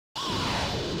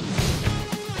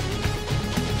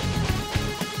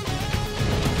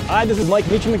Hi, this is Mike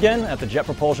Meacham again at the Jet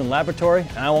Propulsion Laboratory,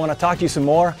 and I want to talk to you some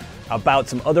more about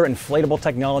some other inflatable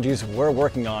technologies we're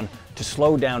working on to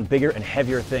slow down bigger and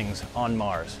heavier things on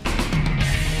Mars.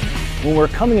 When we're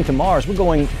coming into Mars, we're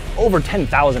going over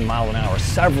 10,000 miles an hour,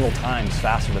 several times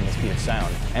faster than the speed of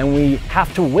sound. And we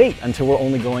have to wait until we're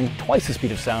only going twice the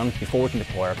speed of sound before we can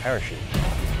deploy our parachute.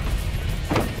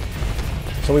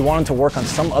 So we wanted to work on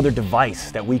some other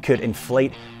device that we could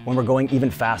inflate when we're going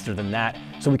even faster than that,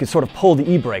 so we could sort of pull the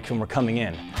e-brakes when we're coming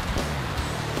in.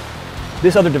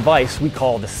 This other device we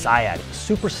call the SIAD,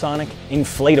 Supersonic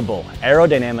Inflatable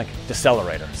Aerodynamic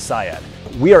Decelerator, SIAD.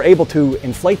 We are able to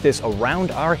inflate this around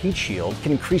our heat shield,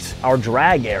 can increase our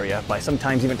drag area by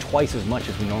sometimes even twice as much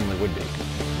as we normally would be.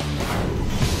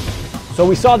 So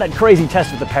we saw that crazy test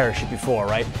with the parachute before,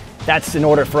 right? That's in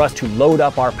order for us to load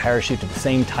up our parachute to the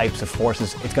same types of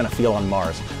forces it's going to feel on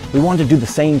Mars. We wanted to do the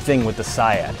same thing with the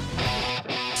SIAD.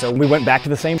 So we went back to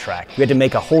the same track. We had to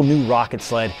make a whole new rocket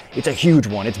sled. It's a huge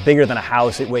one. It's bigger than a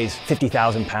house. It weighs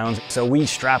 50,000 pounds. So we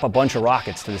strap a bunch of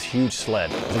rockets to this huge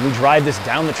sled. So we drive this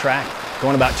down the track,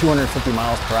 going about 250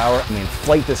 miles per hour. We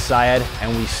inflate this SIAD,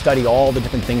 and we study all the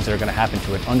different things that are going to happen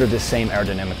to it under this same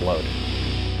aerodynamic load.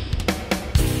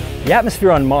 The atmosphere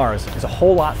on Mars is a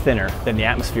whole lot thinner than the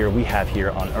atmosphere we have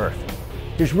here on Earth.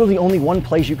 There's really only one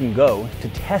place you can go to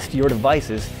test your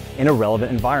devices in a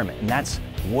relevant environment, and that's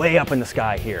way up in the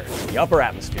sky here, the upper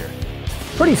atmosphere.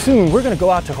 Pretty soon, we're going to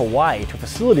go out to Hawaii to a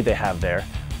facility they have there.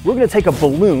 We're going to take a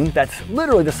balloon that's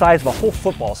literally the size of a whole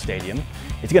football stadium.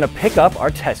 It's going to pick up our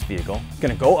test vehicle. It's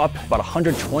going to go up about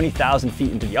 120,000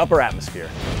 feet into the upper atmosphere.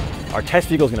 Our test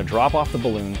vehicle is going to drop off the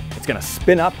balloon. It's going to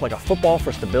spin up like a football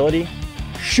for stability,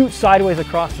 shoot sideways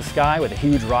across the sky with a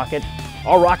huge rocket.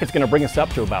 Our rocket's going to bring us up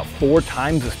to about 4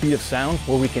 times the speed of sound,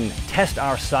 where we can test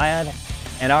our SIAD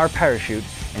and our parachute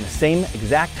in the same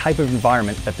exact type of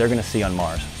environment that they're going to see on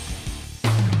Mars.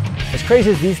 As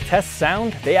crazy as these tests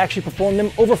sound, they actually performed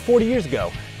them over 40 years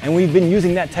ago, and we've been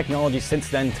using that technology since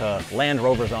then to land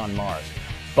rovers on Mars.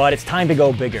 But it's time to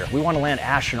go bigger. We want to land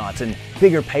astronauts and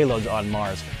bigger payloads on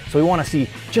Mars, so we want to see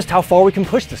just how far we can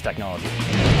push this technology.